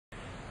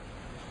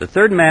The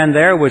third man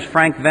there was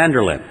Frank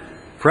Vanderlip,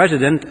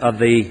 president of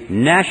the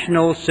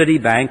National City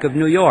Bank of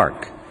New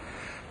York,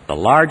 the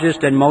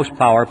largest and most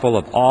powerful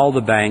of all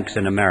the banks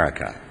in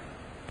America,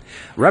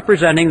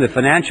 representing the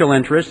financial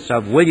interests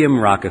of William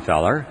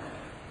Rockefeller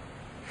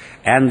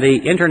and the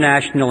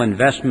international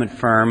investment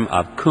firm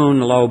of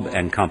Kuhn, Loeb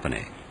and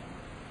Company.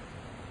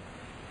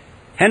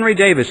 Henry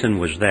Davison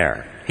was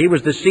there. He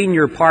was the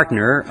senior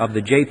partner of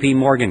the J.P.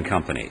 Morgan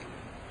Company.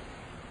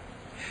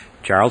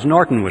 Charles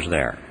Norton was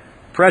there,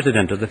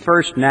 president of the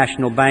First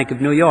National Bank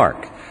of New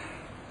York,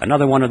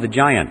 another one of the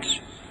giants.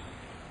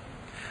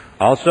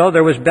 Also,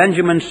 there was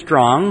Benjamin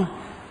Strong,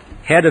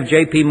 head of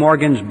J.P.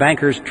 Morgan's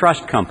Bankers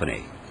Trust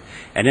Company.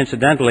 And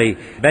incidentally,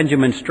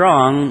 Benjamin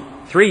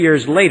Strong, 3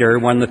 years later,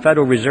 when the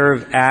Federal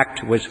Reserve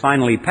Act was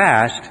finally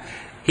passed,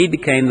 he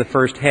became the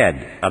first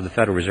head of the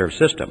Federal Reserve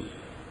System.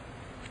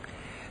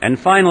 And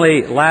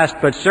finally, last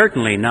but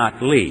certainly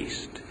not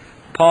least,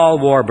 Paul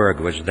Warburg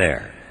was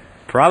there,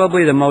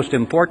 probably the most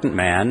important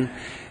man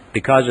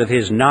because of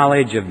his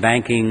knowledge of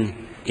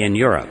banking in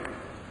Europe.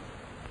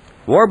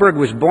 Warburg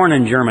was born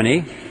in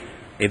Germany,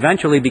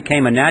 eventually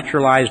became a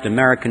naturalized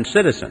American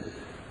citizen.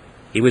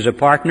 He was a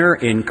partner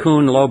in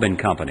Kuhn, Loeb and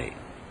Company.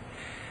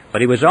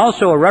 But he was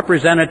also a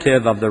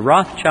representative of the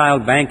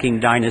Rothschild banking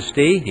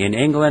dynasty in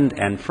England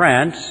and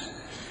France.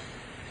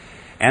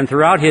 And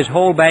throughout his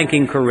whole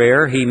banking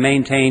career, he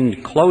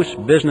maintained close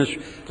business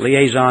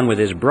liaison with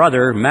his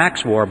brother,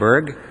 Max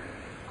Warburg,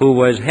 who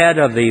was head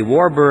of the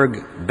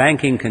Warburg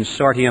Banking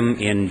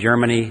Consortium in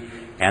Germany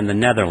and the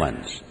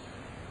Netherlands.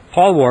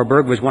 Paul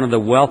Warburg was one of the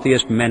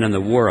wealthiest men in the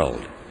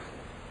world.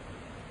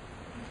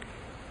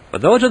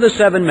 But those are the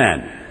 7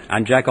 men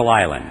on Jekyll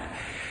Island.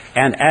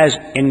 And as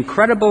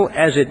incredible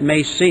as it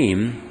may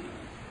seem,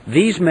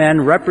 these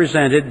men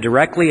represented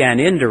directly and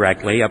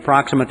indirectly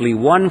approximately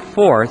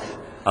 1/4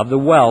 of the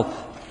wealth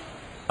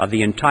of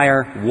the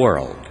entire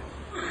world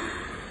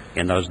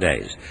in those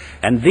days.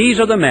 And these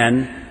are the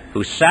men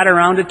who sat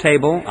around a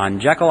table on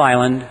Jekyll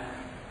Island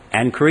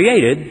and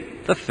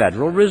created the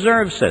Federal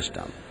Reserve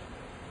System.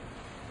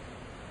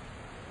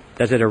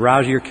 Does it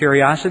arouse your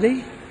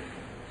curiosity?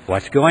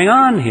 What's going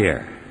on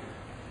here?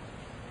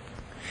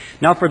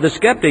 Now, for the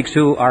skeptics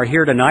who are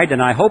here tonight,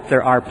 and I hope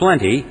there are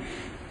plenty,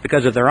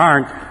 because if there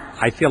aren't,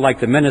 I feel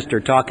like the minister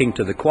talking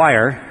to the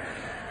choir.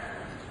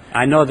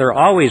 I know there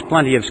are always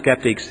plenty of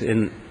skeptics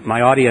in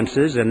my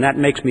audiences, and that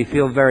makes me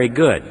feel very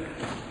good.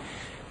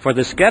 For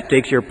the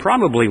skeptics, you're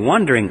probably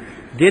wondering,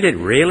 did it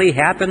really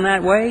happen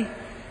that way?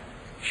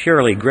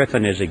 Surely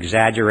Griffin is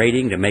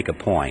exaggerating to make a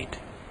point.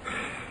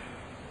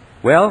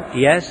 Well,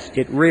 yes,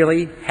 it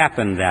really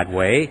happened that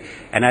way,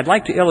 and I'd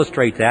like to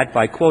illustrate that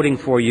by quoting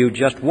for you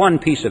just one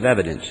piece of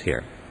evidence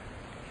here.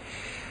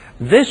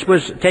 This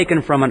was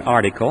taken from an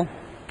article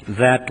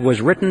that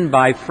was written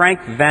by Frank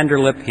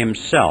Vanderlip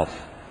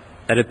himself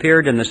that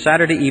appeared in the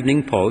Saturday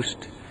Evening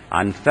Post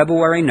on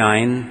February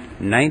 9,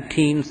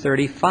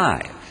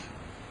 1935.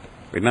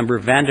 Remember,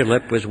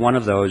 Vanderlip was one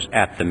of those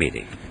at the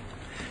meeting.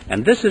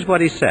 And this is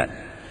what he said.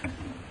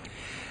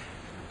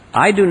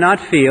 I do not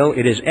feel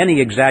it is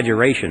any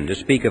exaggeration to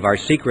speak of our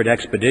secret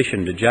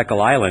expedition to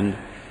Jekyll Island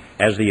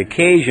as the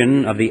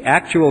occasion of the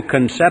actual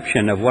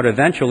conception of what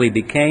eventually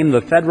became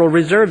the Federal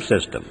Reserve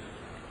System.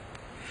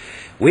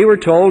 We were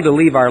told to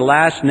leave our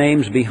last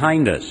names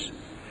behind us.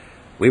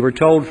 We were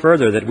told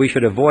further that we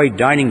should avoid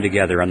dining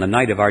together on the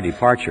night of our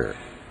departure.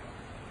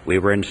 We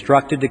were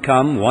instructed to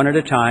come one at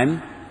a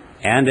time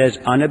and as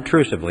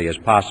unobtrusively as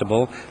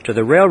possible to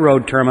the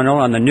railroad terminal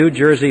on the New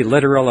Jersey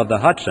littoral of the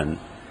Hudson,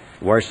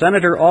 where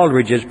Senator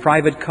Aldrich's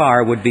private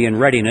car would be in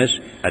readiness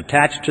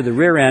attached to the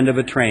rear end of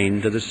a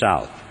train to the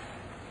south.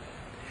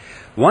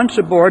 Once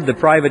aboard the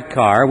private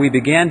car, we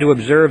began to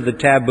observe the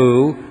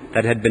taboo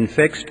that had been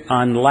fixed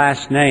on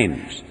last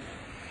names.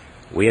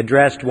 We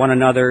addressed one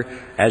another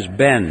as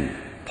Ben,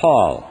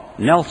 Paul,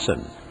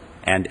 Nelson,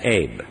 and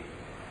Abe.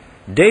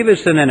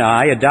 Davison and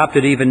I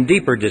adopted even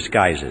deeper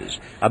disguises,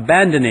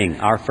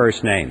 abandoning our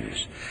first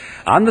names.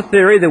 On the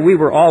theory that we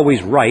were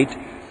always right,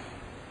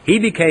 he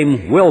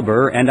became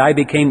Wilbur and I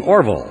became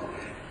Orville,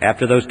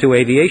 after those 2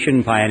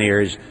 aviation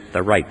pioneers,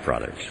 the Wright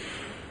brothers.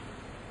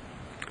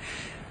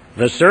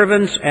 The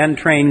servants and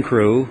train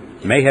crew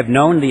may have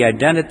known the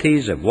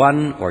identities of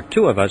 1 or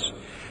 2 of us,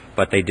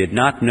 but they did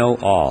not know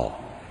all.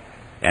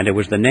 And it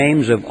was the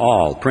names of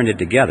all printed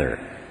together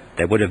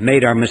that would have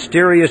made our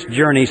mysterious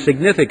journey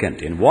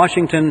significant in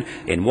Washington,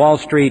 in Wall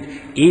Street,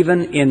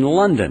 even in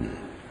London.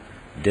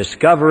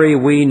 Discovery,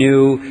 we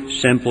knew,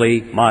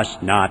 simply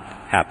must not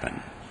happen.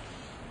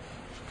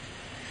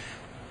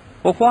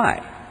 Well,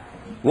 why?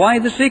 Why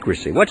the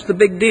secrecy? What's the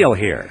big deal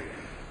here?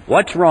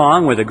 What's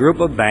wrong with a group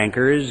of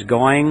bankers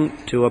going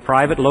to a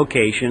private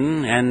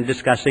location and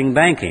discussing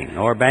banking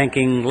or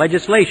banking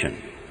legislation?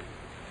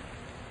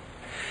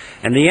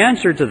 And the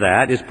answer to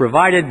that is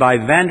provided by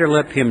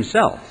Vanderlip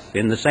himself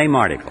in the same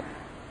article.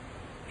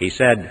 He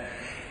said,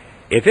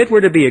 if it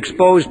were to be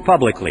exposed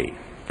publicly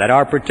that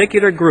our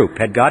particular group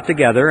had got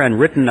together and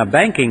written a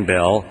banking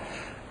bill,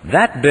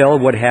 that bill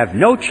would have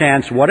no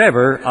chance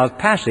whatever of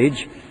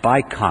passage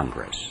by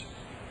Congress.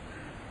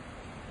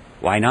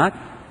 Why not?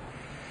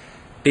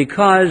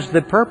 Because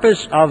the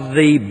purpose of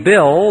the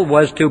bill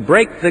was to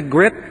break the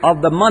grip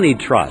of the money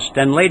trust.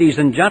 And ladies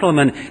and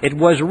gentlemen, it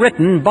was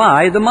written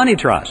by the money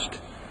trust.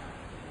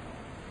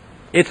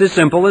 It's as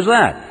simple as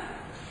that.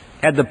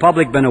 Had the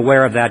public been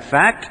aware of that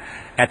fact,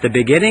 at the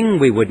beginning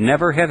we would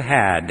never have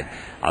had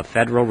a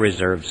Federal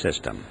Reserve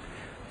System.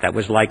 That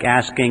was like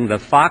asking the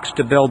fox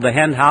to build the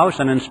hen house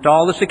and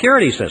install the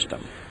security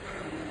system.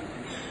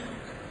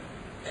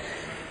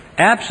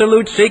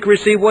 Absolute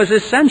secrecy was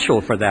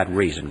essential for that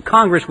reason.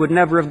 Congress would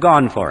never have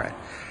gone for it.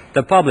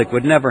 The public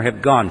would never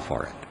have gone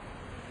for it.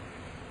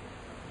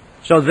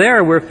 So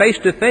there we're face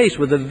to face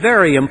with a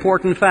very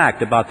important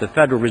fact about the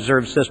Federal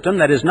Reserve System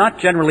that is not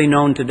generally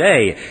known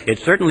today. It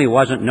certainly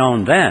wasn't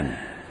known then.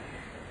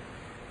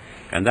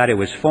 And that it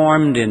was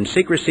formed in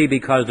secrecy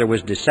because there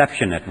was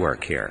deception at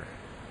work here.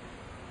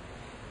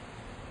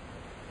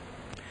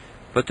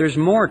 But there's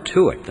more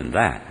to it than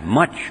that.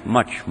 Much,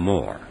 much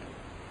more.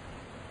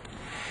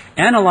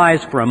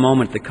 Analyze for a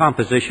moment the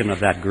composition of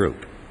that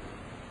group.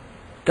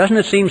 Doesn't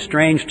it seem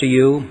strange to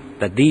you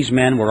that these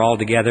men were all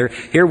together?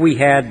 Here we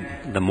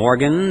had the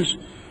Morgans,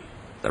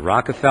 the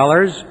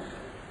Rockefellers,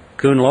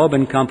 Kuhn, Loeb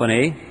and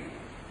Company,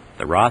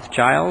 the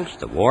Rothschilds,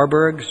 the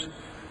Warburgs,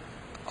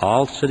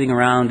 all sitting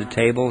around a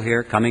table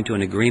here, coming to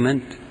an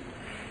agreement.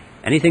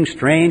 Anything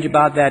strange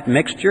about that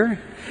mixture?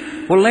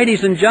 Well,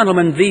 ladies and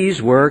gentlemen,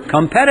 these were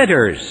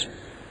competitors.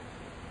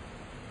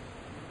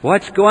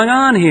 What's going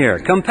on here?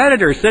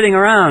 Competitors sitting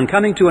around,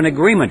 coming to an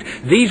agreement.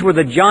 These were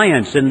the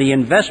giants in the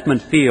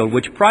investment field,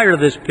 which prior to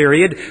this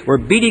period were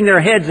beating their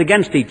heads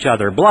against each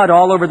other, blood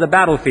all over the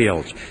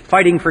battlefields,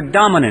 fighting for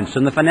dominance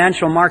in the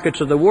financial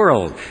markets of the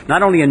world,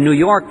 not only in New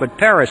York, but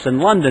Paris and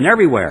London,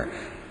 everywhere.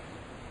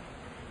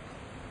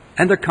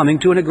 And they're coming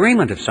to an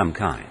agreement of some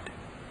kind.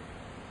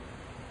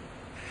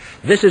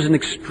 This is an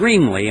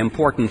extremely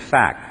important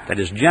fact that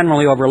is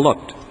generally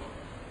overlooked,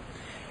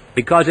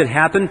 because it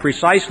happened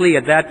precisely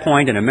at that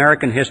point in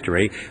American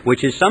history,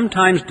 which is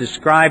sometimes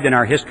described in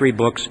our history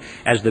books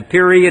as the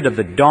period of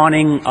the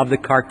dawning of the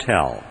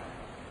cartel.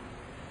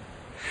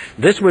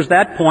 This was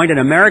that point in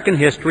American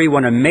history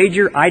when a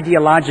major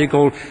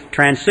ideological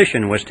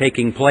transition was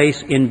taking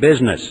place in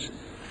business.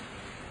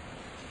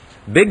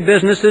 Big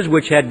businesses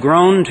which had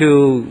grown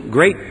to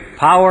great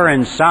power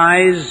and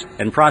size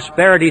and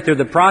prosperity through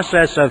the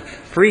process of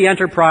free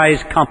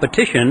enterprise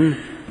competition,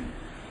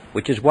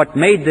 which is what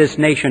made this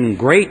nation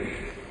great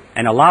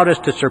and allowed us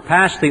to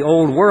surpass the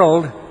old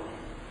world,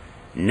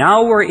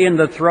 now we're in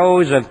the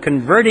throes of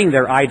converting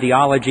their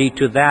ideology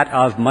to that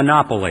of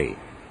monopoly,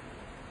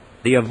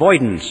 the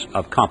avoidance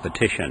of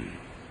competition.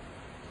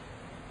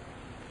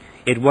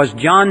 It was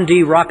John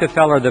D.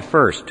 Rockefeller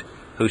I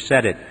who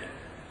said it.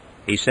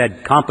 He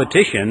said,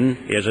 "Competition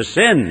is a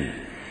sin."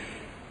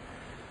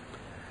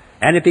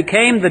 And it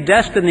became the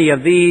destiny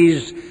of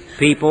these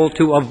people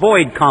to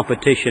avoid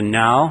competition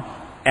now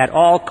at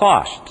all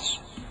costs.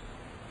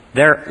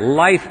 Their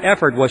life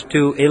effort was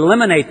to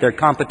eliminate their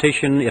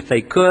competition if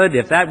they could.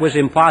 If that was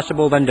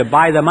impossible, then to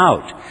buy them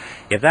out.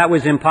 If that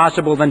was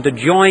impossible, then to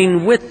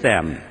join with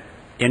them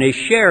in a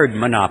shared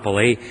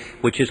monopoly,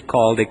 which is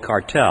called a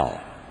cartel.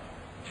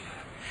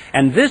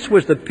 And this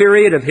was the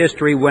period of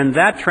history when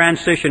that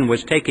transition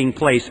was taking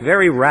place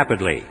very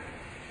rapidly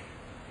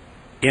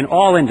in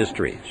all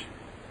industries.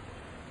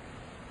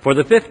 For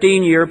the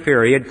 15-year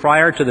period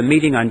prior to the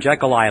meeting on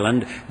Jekyll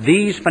Island,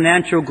 these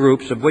financial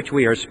groups of which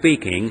we are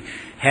speaking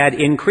had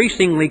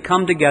increasingly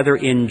come together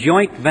in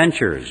joint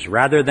ventures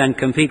rather than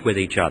compete with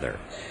each other.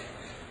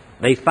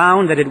 They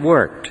found that it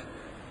worked.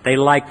 They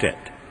liked it.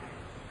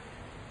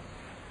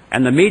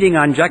 And the meeting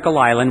on Jekyll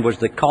Island was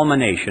the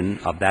culmination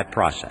of that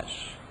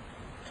process.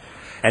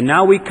 And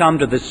now we come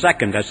to the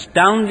second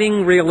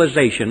astounding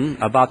realization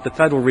about the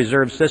Federal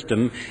Reserve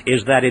System,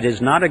 is that it is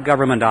not a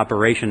government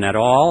operation at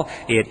all.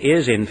 It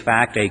is, in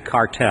fact, a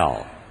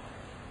cartel.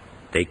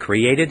 They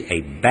created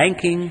a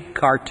banking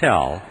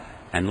cartel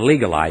and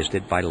legalized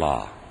it by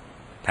law,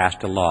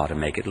 passed a law to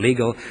make it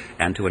legal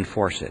and to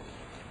enforce it.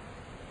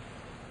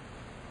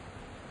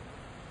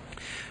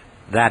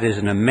 That is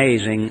an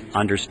amazing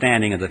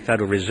understanding of the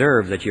Federal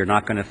Reserve that you're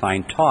not going to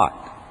find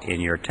taught in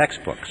your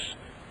textbooks.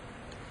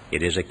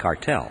 It is a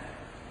cartel.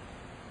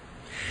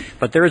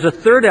 But there is a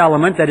third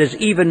element that is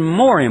even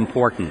more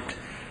important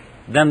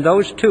than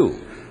those two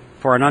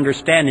for an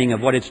understanding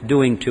of what it's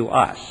doing to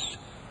us.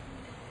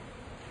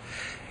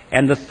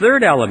 And the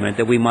third element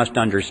that we must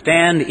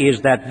understand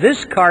is that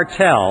this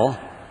cartel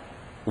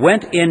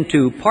went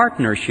into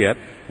partnership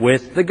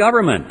with the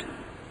government.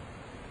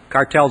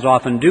 Cartels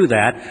often do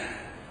that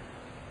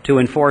to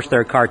enforce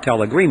their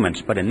cartel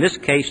agreements, but in this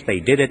case they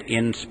did it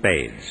in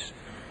spades.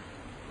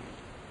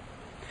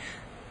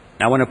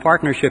 Now, when a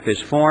partnership is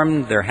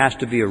formed, there has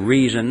to be a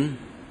reason,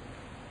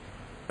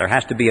 there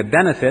has to be a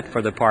benefit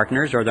for the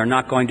partners, or they're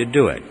not going to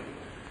do it.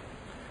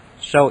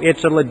 So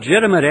it's a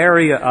legitimate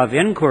area of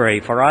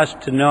inquiry for us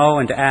to know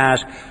and to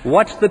ask,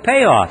 what's the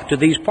payoff to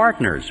these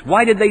partners?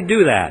 Why did they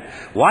do that?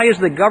 Why is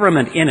the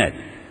government in it?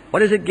 What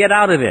does it get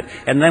out of it?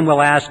 And then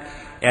we'll ask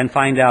and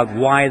find out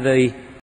why the